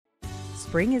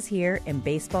Spring is here and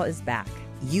baseball is back.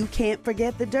 You can't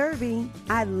forget the Derby.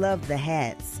 I love the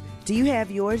hats. Do you have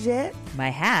yours yet? My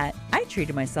hat? I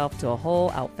treated myself to a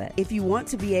whole outfit. If you want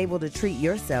to be able to treat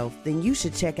yourself, then you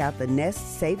should check out the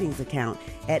Nest Savings Account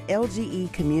at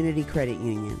LGE Community Credit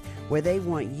Union, where they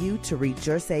want you to reach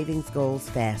your savings goals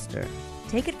faster.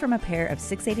 Take it from a pair of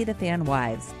 680 The Fan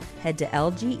wives. Head to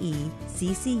lgeccu.org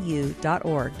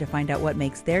to find out what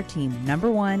makes their team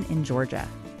 #1 in Georgia.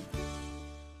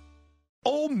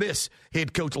 Ole Miss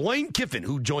head coach Lane Kiffin,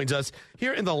 who joins us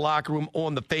here in the locker room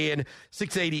on the Fan,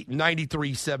 680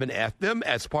 93.7 FM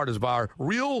as part of our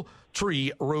Real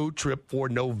Tree road trip for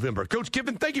November. Coach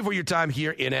Kiffin, thank you for your time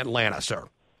here in Atlanta, sir.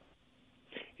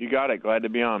 You got it. Glad to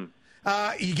be on.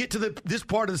 You get to this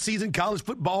part of the season, college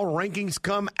football rankings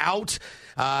come out.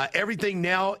 Everything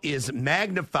now is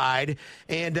magnified.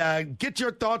 And get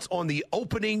your thoughts on the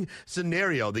opening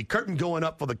scenario, the curtain going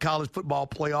up for the college football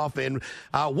playoff, and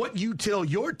what you tell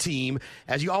your team,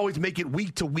 as you always make it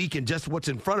week to week and just what's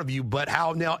in front of you, but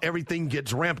how now everything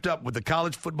gets ramped up with the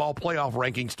college football playoff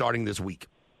rankings starting this week.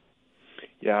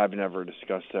 Yeah, I've never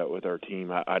discussed that with our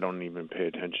team. I don't even pay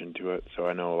attention to it. So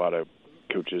I know a lot of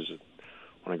coaches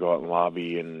want to go out and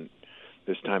lobby and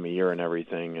this time of year and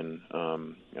everything, and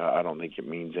I don't think it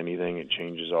means anything. It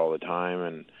changes all the time,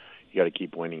 and you got to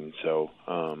keep winning. So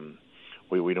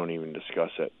we don't even discuss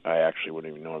it. I actually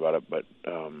wouldn't even know about it, but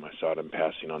I saw it in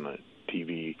passing on the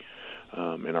TV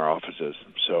in our offices.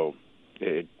 So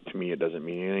to me, it doesn't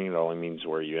mean anything. It only means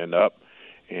where you end up,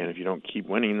 and if you don't keep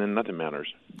winning, then nothing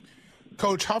matters.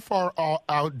 Coach, how far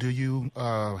out do you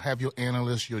have your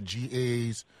analysts, your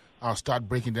GAs, start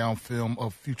breaking down film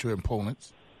of future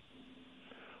opponents?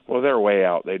 Well, they're way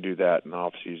out. They do that in the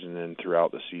off season and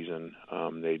throughout the season.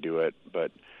 They do it,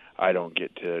 but I don't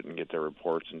get to it and get their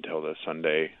reports until the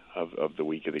Sunday of the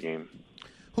week of the game.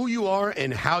 Who you are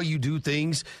and how you do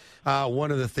things.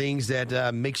 One of the things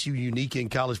that makes you unique in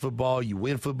college football, you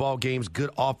win football games, good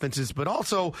offenses, but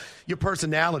also your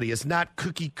personality. It's not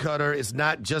cookie cutter. It's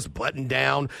not just button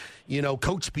down,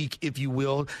 coach speak, if you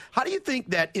will. How do you think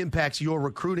that impacts your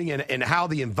recruiting and how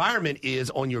the environment is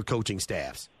on your coaching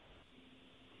staffs?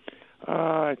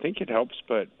 I think it helps,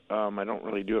 but I don't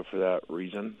really do it for that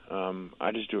reason.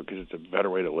 I just do it because it's a better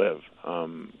way to live.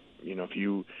 If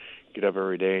you get up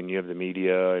every day and you have the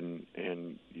media and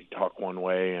you talk one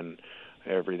way and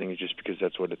everything is just because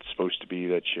that's what it's supposed to be,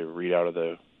 that you read out of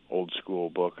the old school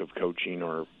book of coaching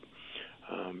or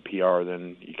PR,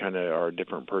 then you kind of are a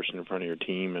different person in front of your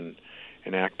team and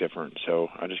act different. So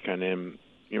I just kind of am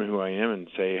who I am and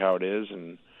say how it is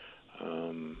and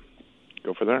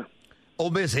go for there.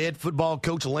 Ole Miss head football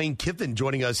coach Lane Kiffin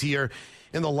joining us here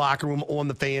in the locker room on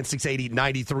the Fan, 680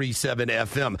 93.7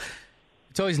 FM.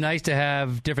 It's always nice to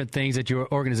have different things that your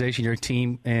organization, your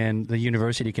team, and the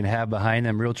university can have behind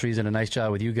them. Realtree's done a nice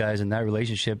job with you guys in that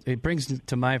relationship. It brings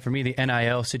to mind, for me, the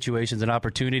NIL situations and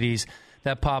opportunities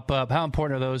that pop up. How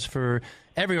important are those for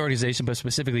every organization, but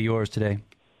specifically yours today?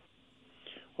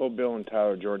 Well, Bill and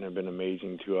Tyler Jordan have been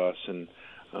amazing to us, and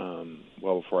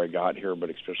well before I got here, but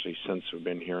especially since we've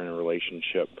been here in a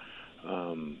relationship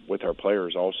with our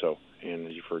players also, and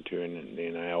as you referred to in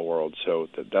the NIL world. So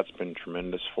that's been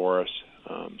tremendous for us.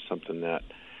 Something that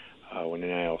when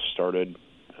NIL started,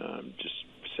 just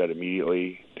said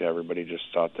immediately to everybody, just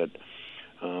thought that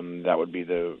that would be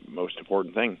the most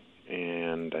important thing.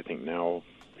 And I think now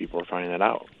people are finding that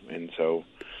out. And so,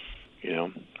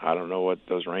 I don't know what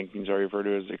those rankings are referred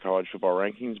to as the college football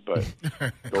rankings, but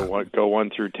go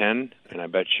 1 through 10, and I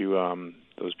bet you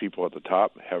those people at the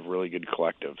top have really good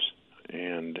collectives.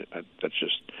 And that's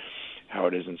just how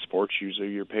it is in sports.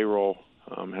 Usually your payroll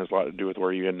has a lot to do with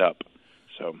where you end up.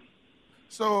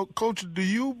 So, Coach, do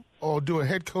you or do a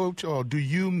head coach or do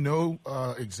you know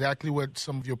exactly what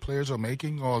some of your players are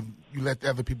making, or you let the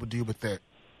other people deal with that?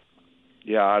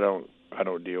 Yeah, I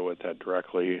don't deal with that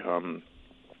directly.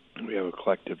 We have a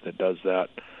collective that does that.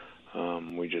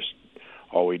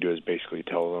 All we do is basically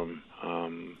tell them,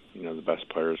 the best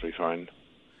players we find.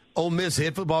 Ole Miss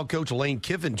head football coach Lane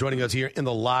Kiffin joining us here in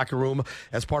the locker room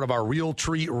as part of our Real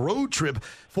Tree road trip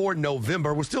for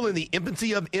November. We're still in the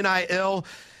infancy of NIL.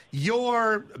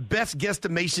 Your best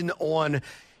guesstimation on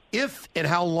if and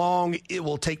how long it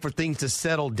will take for things to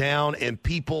settle down and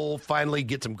people finally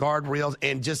get some guardrails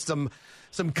and just some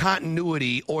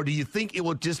continuity, or do you think it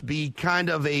will just be kind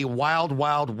of a wild,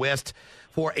 wild west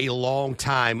for a long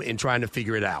time in trying to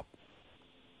figure it out?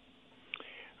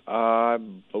 I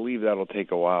believe that'll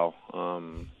take a while.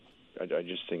 I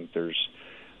just think there's,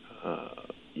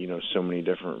 so many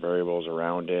different variables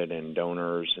around it and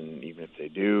donors, and even if they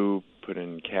do put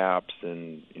in caps,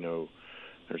 then,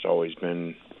 there's always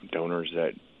been donors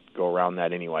that go around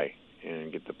that anyway.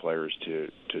 and get the players to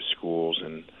schools.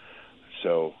 And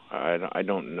so I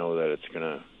don't know that it's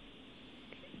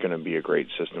gonna be a great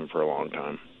system for a long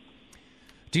time.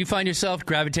 Do you find yourself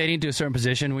gravitating to a certain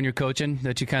position when you're coaching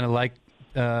that you kind of like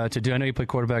to do? I know you played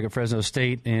quarterback at Fresno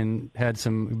State and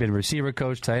been a receiver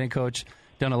coach, tight end coach,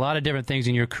 done a lot of different things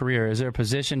in your career. Is there a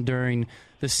position during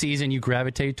the season you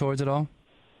gravitate towards at all?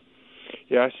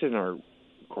 Yeah, I sit in our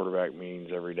quarterback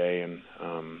meetings every day, and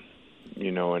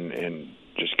and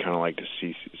just kind of like to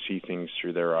see things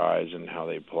through their eyes and how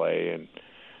they play, and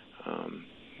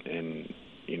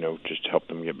just help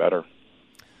them get better.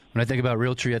 When I think about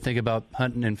Realtree, I think about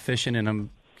hunting and fishing, and I'm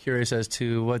curious as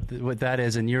to what that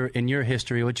is in your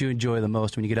history. What you enjoy the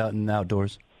most when you get out in the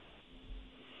outdoors?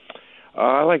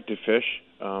 I like to fish.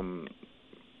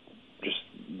 Just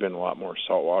been a lot more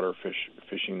saltwater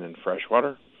fishing than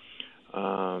freshwater.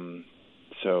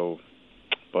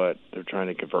 But they're trying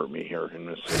to convert me here in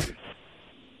Mississippi.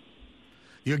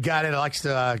 You're a guy that likes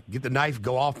to get the knife,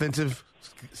 go offensive,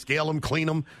 scale them, clean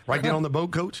them, right down on the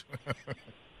boat, Coach?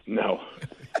 No.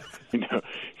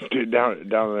 Dude, down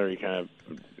there you kind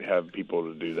of have people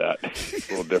to do that. It's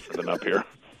a little different than up here.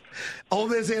 Ole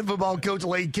Miss head football coach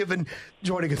Lane Kiffin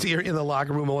joining us here in the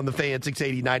locker room on the Fan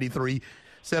 680-93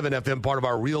 7 FM, part of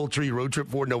our Realtree road trip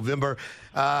for November.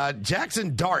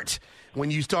 Jackson Dart,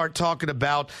 when you start talking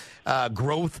about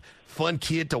growth, fun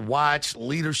kid to watch,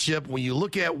 leadership, when you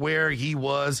look at where he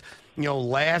was,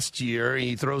 last year,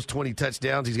 he throws 20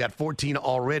 touchdowns. He's got 14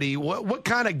 already. What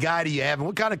kind of guy do you have, and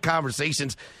what kind of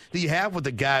conversations do you have with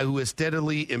a guy who is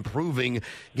steadily improving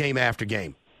game after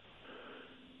game?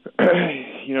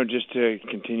 Just to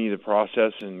continue the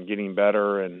process and getting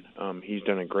better, and he's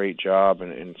done a great job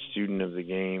and student of the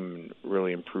game, and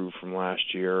really improved from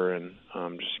last year, and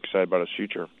I'm just excited about his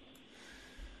future.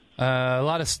 A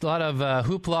lot of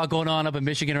hoopla going on up in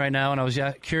Michigan right now, and I was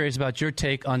curious about your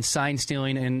take on sign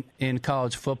stealing in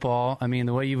college football. I mean,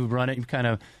 the way you run it, you've kind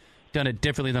of done it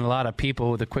differently than a lot of people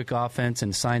with a quick offense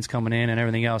and signs coming in and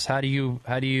everything else. How do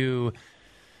you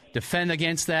defend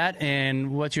against that,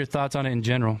 and what's your thoughts on it in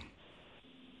general?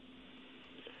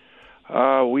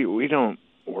 We don't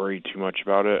worry too much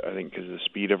about it. I think because of the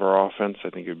speed of our offense, I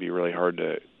think it would be really hard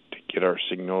to get our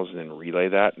signals and then relay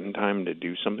that in time to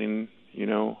do something,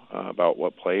 about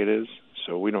what play it is.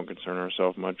 So we don't concern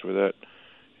ourselves much with it.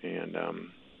 And,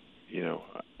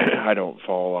 I don't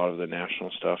follow a lot of the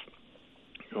national stuff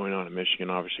going on in Michigan.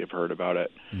 Obviously, I've heard about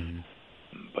it. Mm-hmm.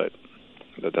 But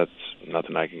that's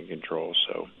nothing I can control.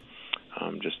 So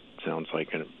just sounds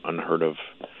like an unheard of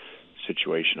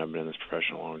situation. I've been in this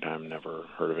profession a long time, never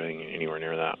heard of anything anywhere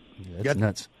near that. Yeah, that's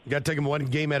nuts. You got to take them one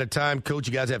game at a time, Coach.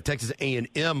 You guys have Texas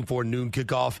A&M for noon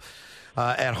kickoff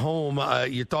at home.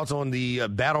 Your thoughts on the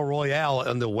battle royale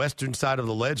on the western side of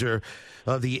the ledger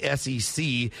of the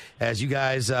SEC, as you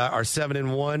guys are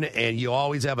 7-1, and you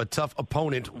always have a tough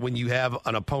opponent when you have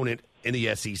an opponent in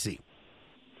the SEC.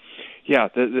 Yeah,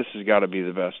 this has got to be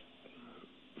the best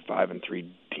 5-3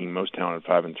 team, most talented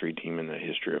 5-3 team in the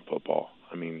history of football.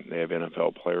 I mean, they have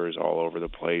NFL players all over the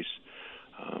place.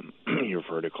 You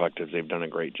refer to collectives. They've done a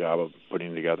great job of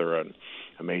putting together an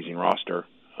amazing roster.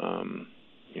 I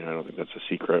don't think that's a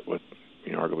secret with,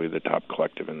 arguably the top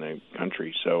collective in the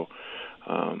country. So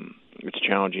it's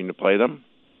challenging to play them,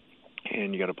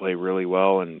 and you got to play really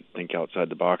well and think outside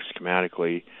the box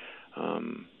schematically,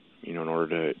 in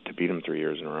order to beat them 3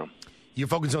 years in a row. You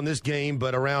focus on this game,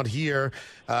 but around here,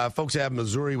 folks have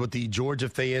Missouri with the Georgia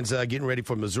fans getting ready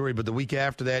for Missouri. But the week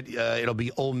after that, it'll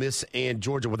be Ole Miss and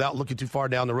Georgia. Without looking too far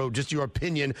down the road, just your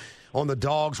opinion on the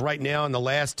Dogs right now in the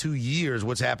last 2 years,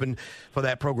 what's happened for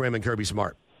that program and Kirby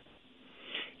Smart?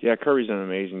 Yeah, Kirby's done an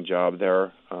amazing job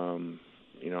there.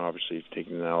 Obviously he's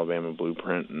taken the Alabama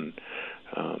blueprint and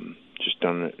just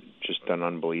done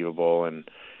unbelievable, and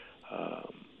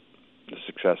the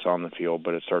success on the field,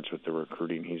 but it starts with the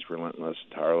recruiting. He's relentless,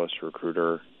 tireless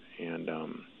recruiter, and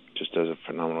just does a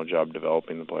phenomenal job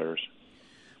developing the players.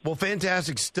 Well,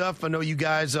 fantastic stuff. I know you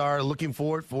guys are looking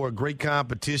forward for a great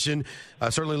competition.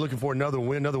 Certainly looking for another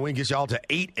win. Another win gets y'all to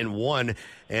 8-1,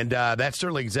 and that's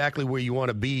certainly exactly where you want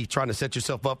to be, trying to set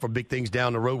yourself up for big things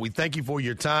down the road. We thank you for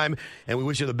your time, and we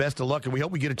wish you the best of luck, and we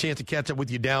hope we get a chance to catch up with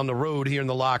you down the road here in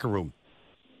the locker room.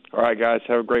 All right, guys.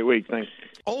 Have a great week. Thanks.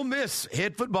 Ole Miss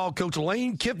head football coach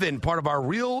Lane Kiffin, part of our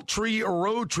Realtree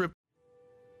road trip.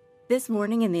 This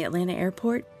morning in the Atlanta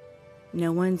airport,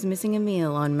 no one's missing a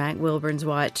meal on Mac Wilburn's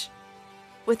watch.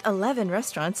 With 11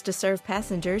 restaurants to serve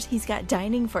passengers, he's got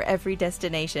dining for every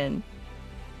destination.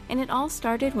 And it all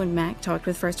started when Mac talked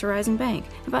with First Horizon Bank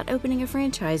about opening a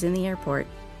franchise in the airport.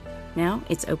 Now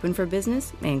it's open for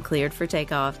business and cleared for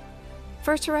takeoff.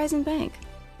 First Horizon Bank.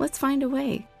 Let's find a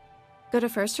way. Go to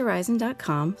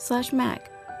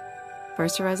firsthorizon.com/MAC.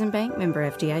 First Horizon Bank, member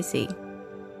FDIC.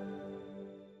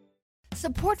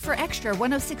 Support for Extra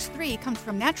 106.3 comes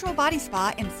from Natural Body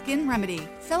Spa and Skin Remedy,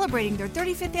 celebrating their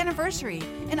 35th anniversary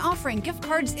and offering gift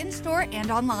cards in-store and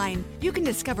online. You can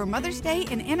discover Mother's Day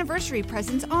and anniversary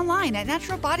presents online at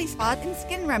Natural Body Spa and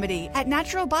Skin Remedy at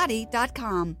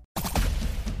naturalbody.com.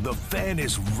 The Fan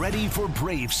is ready for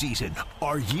Brave season.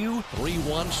 Are you?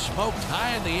 3-1 smoked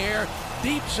high in the air,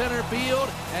 deep center field,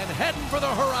 and heading for the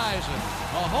horizon.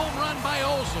 A home run by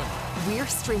Olsen. We're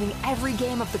streaming every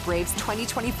game of the Braves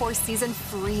 2024 season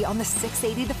free on the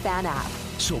 680 The Fan app.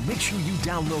 So make sure you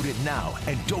download it now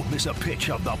and don't miss a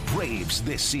pitch of the Braves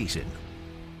this season.